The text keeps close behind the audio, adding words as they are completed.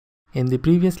In the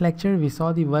previous lecture, we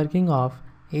saw the working of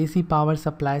AC power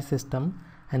supply system,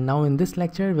 and now in this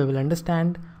lecture we will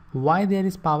understand why there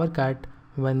is power cut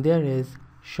when there is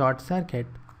short circuit.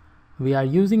 We are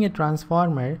using a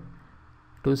transformer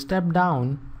to step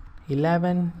down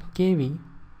 11 kV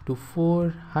to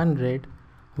 400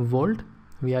 volt.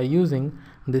 We are using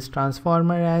this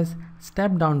transformer as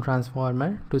step down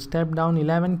transformer to step down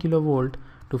 11 kilovolt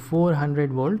to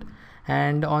 400 volt.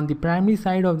 And on the primary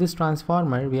side of this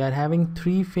transformer we are having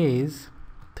three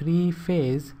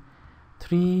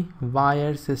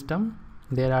wire system.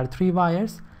 There are three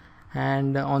wires,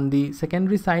 and on the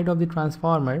secondary side of the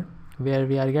transformer where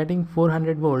we are getting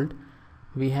 400 volt,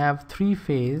 we have three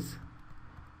phase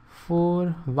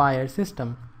 4 wire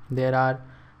system. There are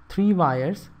three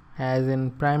wires, as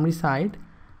in primary side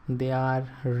they are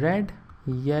red,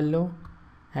 yellow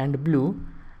and blue,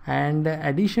 and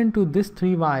addition to this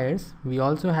three wires we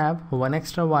also have one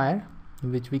extra wire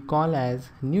which we call as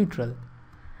neutral.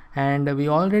 And we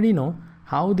already know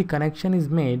how the connection is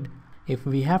made if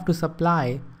we have to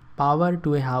supply power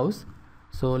to a house.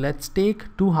 So let's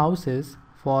take two houses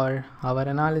for our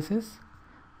analysis.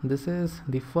 This is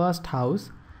the first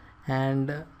house,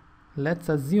 and let's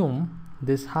assume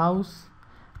this house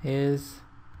is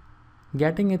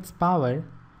getting its power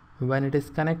when it is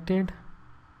connected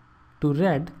to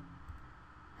red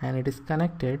and it is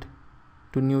connected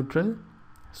to neutral.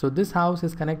 So this house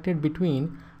is connected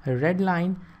between a red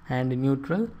line and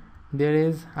neutral. There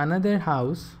is another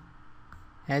house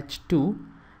H2,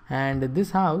 and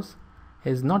this house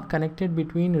is not connected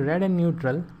between red and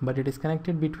neutral, but it is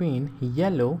connected between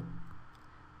yellow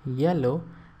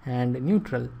and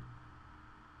neutral.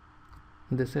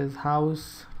 This is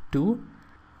house 2.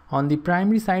 On the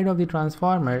primary side of the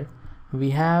transformer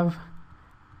we have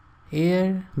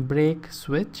air brake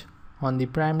switch. On the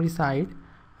primary side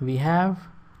we have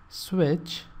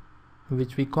switch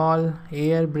which we call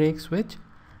air brake switch.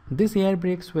 This air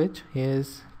brake switch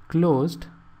is closed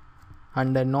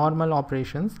under normal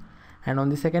operations. And on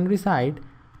the secondary side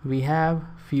we have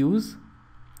fuse.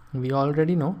 We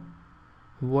already know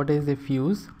what is a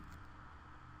fuse.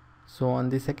 So on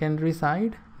the secondary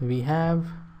side we have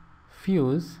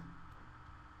fuse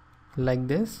like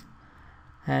this,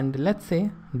 and let's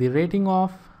say the rating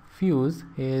of fuse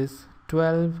is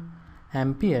 12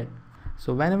 ampere.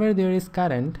 So whenever there is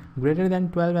current greater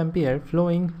than 12 ampere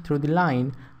flowing through the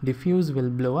line, the fuse will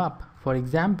blow up. For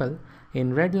example,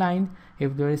 in red line,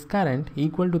 if there is current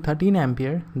equal to 13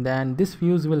 ampere, then this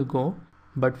fuse will go,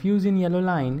 but fuse in yellow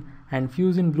line and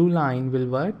fuse in blue line will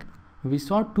work. We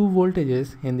saw two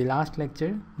voltages in the last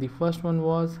lecture. The first one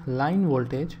was line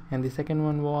voltage and the second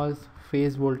one was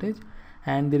phase voltage,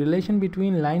 and the relation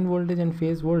between line voltage and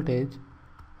phase voltage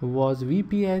was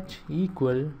VPH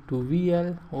equal to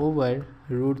VL over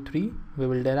root 3. We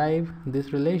will derive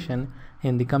this relation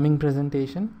in the coming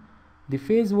presentation. The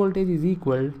phase voltage is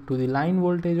equal to the line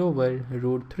voltage over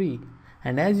root 3,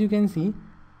 and as you can see,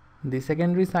 the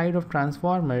secondary side of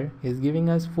transformer is giving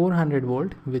us 400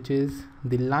 volt, which is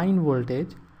the line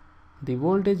voltage. The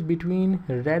voltage between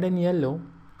red and yellow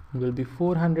will be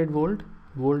 400 volt.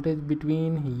 Voltage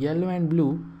between yellow and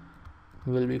blue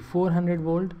will be 400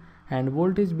 volt, and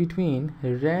voltage between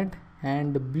red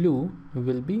and blue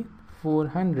will be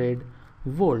 400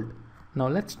 volt. Now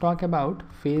let's talk about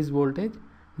phase voltage.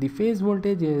 The phase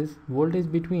voltage is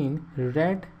voltage between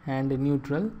red and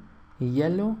neutral,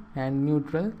 yellow and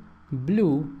neutral,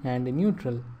 blue and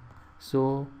neutral.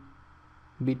 So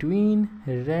between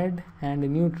red and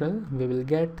neutral we will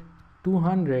get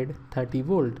 230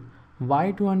 volt.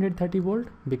 Why 230 volt?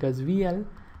 Because VL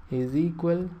is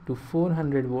equal to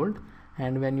 400 volt,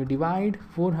 and when you divide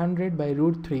 400 by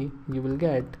root 3 you will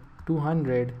get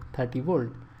 230 volt.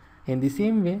 In the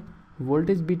same way,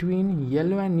 voltage between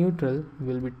yellow and neutral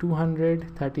will be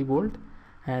 230 volt,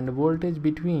 and voltage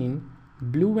between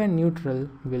blue and neutral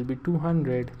will be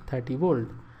 230 volt.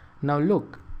 Now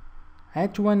look,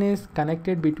 H1 is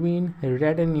connected between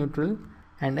red and neutral,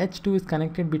 and H2 is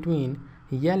connected between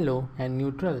yellow and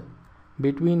neutral.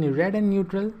 Between red and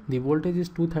neutral the voltage is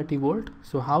 230 volt,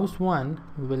 so house 1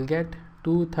 will get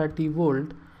 230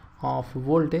 volt of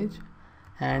voltage,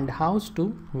 and house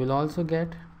 2 will also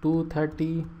get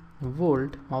 230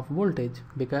 volt of voltage,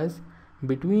 because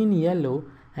between yellow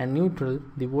and neutral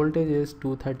the voltage is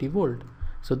 230 volt.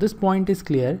 So this point is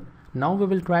clear. Now we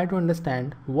will try to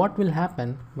understand what will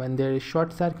happen when there is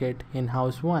short circuit in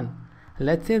house 1.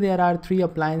 Let's say there are three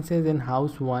appliances in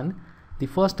house 1. The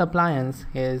first appliance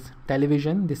is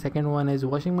television, the second one is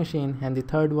washing machine, and the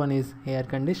third one is air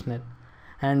conditioner.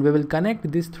 And we will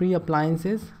connect these three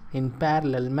appliances in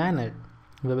parallel manner.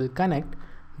 We will connect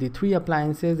the three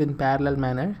appliances in parallel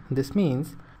manner. This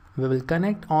means we will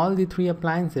connect all the three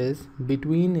appliances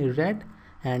between red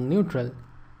and neutral.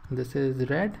 This is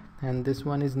red and this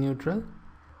one is neutral,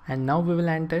 and now we will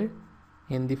enter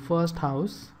in the first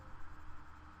house.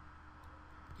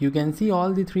 You can see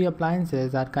all the three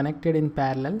appliances are connected in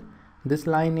parallel. This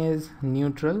line is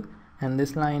neutral and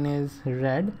this line is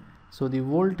red, so the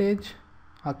voltage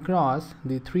across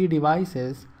the three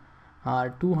devices are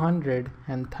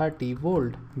 230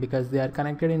 volt because they are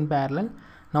connected in parallel.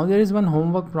 Now there is one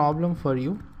homework problem for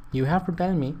you. You have to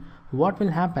tell me what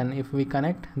will happen if we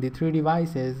connect the three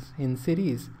devices in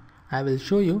series. I will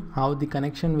show you how the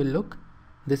connection will look.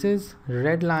 This is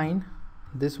red line,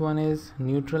 this one is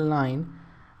neutral line.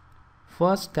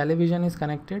 First television is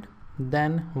connected,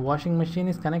 then washing machine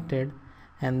is connected,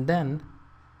 and then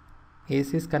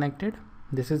AC is connected.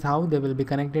 This is how they will be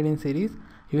connected in series.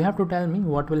 You have to tell me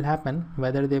what will happen,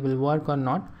 whether they will work or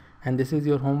not, and this is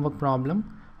your homework problem.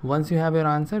 Once you have your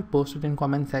answer, post it in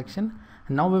comment section.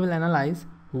 Now we will analyze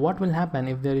what will happen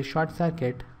if there is short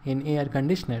circuit in air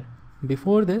conditioner.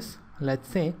 Before this, let's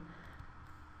say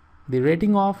the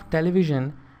rating of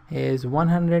television is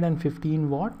 115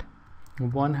 watt.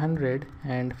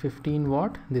 115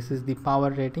 watt, this is the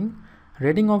power rating.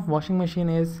 Rating of washing machine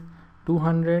is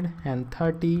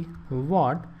 230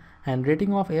 watt, and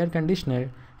rating of air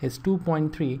conditioner is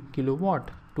 2.3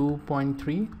 kilowatt.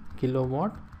 2.3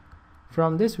 kilowatt.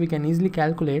 From this we can easily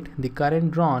calculate the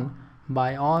current drawn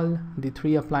by all the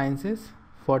three appliances.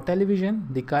 For television,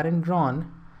 the current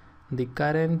drawn,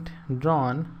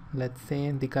 let's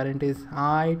say the current is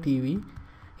ITV,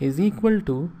 is equal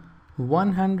to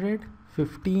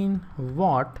 115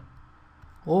 watt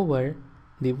over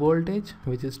the voltage,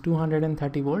 which is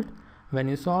 230 volt. When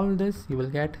you solve this, you will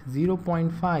get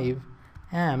 0.5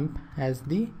 amp as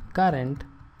the current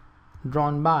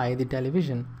drawn by the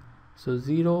television. So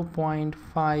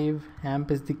 0.5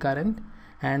 amp is the current,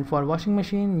 and for washing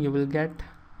machine you will get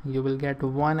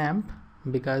 1 amp,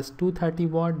 because 230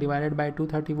 watt divided by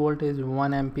 230 volt is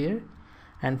 1 ampere,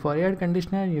 and for air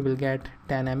conditioner you will get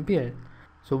 10 ampere.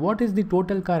 So what is the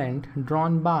total current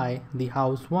drawn by the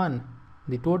house 1?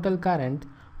 The total current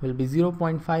will be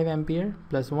 0.5 ampere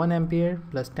plus 1 ampere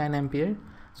plus 10 ampere.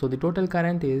 So the total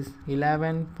current is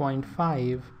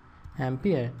 11.5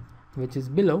 ampere, which is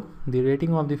below the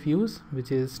rating of the fuse,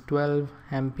 which is 12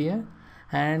 ampere.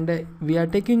 And we are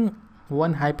taking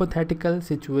one hypothetical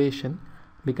situation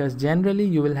because generally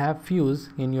you will have fuse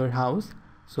in your house,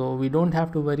 so we don't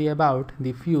have to worry about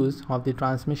the fuse of the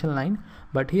transmission line.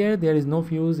 But here there is no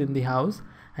fuse in the house,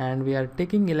 and we are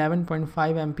taking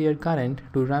 11.5 ampere current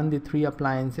to run the three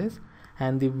appliances,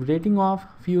 and the rating of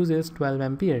fuse is 12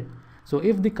 ampere. So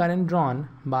if the current drawn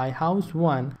by house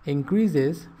 1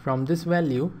 increases from this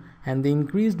value and the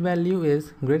increased value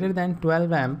is greater than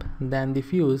 12 amp, then the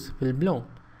fuse will blow.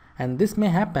 And this may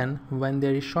happen when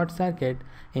there is short circuit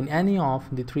in any of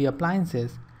the three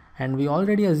appliances. And we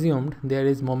already assumed there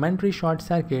is momentary short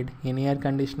circuit in air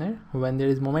conditioner. When there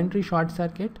is momentary short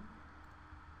circuit,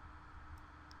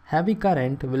 heavy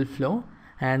current will flow,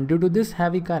 and due to this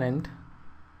heavy current,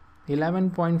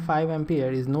 11.5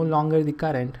 ampere is no longer the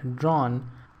current drawn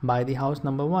by the house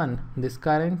number 1. This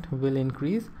current will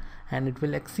increase and it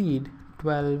will exceed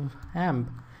 12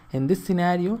 amp. In this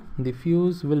scenario, the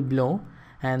fuse will blow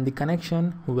and the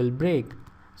connection will break.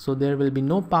 So there will be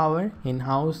no power in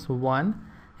house 1.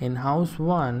 In house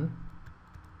 1,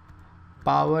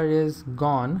 power is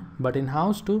gone, but in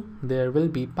house 2 there will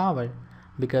be power,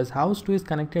 because house 2 is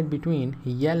connected between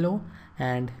yellow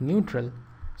and neutral.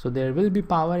 So there will be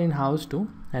power in house 2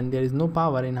 and there is no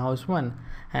power in house 1.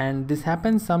 And this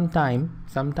happens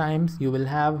sometimes you will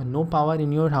have no power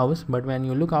in your house, but when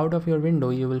you look out of your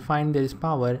window you will find there is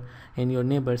power in your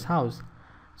neighbor's house.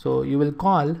 So you will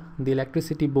call the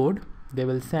electricity board, they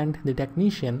will send the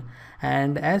technician,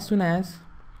 and as soon as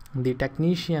the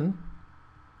technician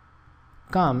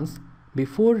comes,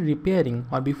 before repairing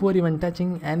or before even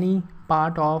touching any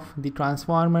part of the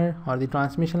transformer or the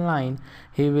transmission line,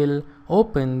 he will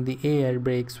open the air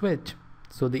brake switch.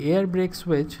 So the air brake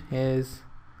switch is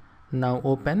now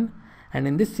open, and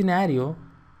in this scenario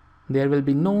there will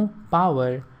be no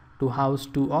power to house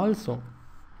 2 also.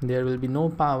 There will be no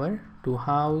power to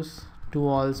house 2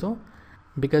 also,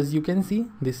 because you can see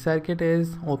this circuit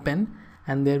is open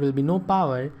and there will be no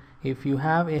power if you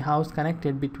have a house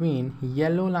connected between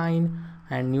yellow line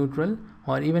and neutral,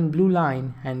 or even blue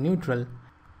line and neutral.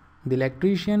 The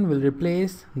electrician will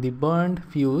replace the burned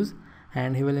fuse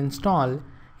and he will install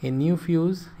a new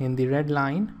fuse in the red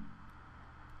line,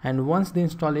 and once the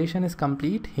installation is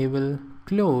complete he will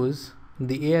close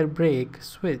the air brake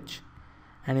switch,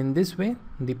 and in this way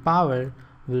the power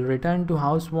will return to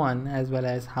house 1 as well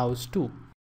as house 2.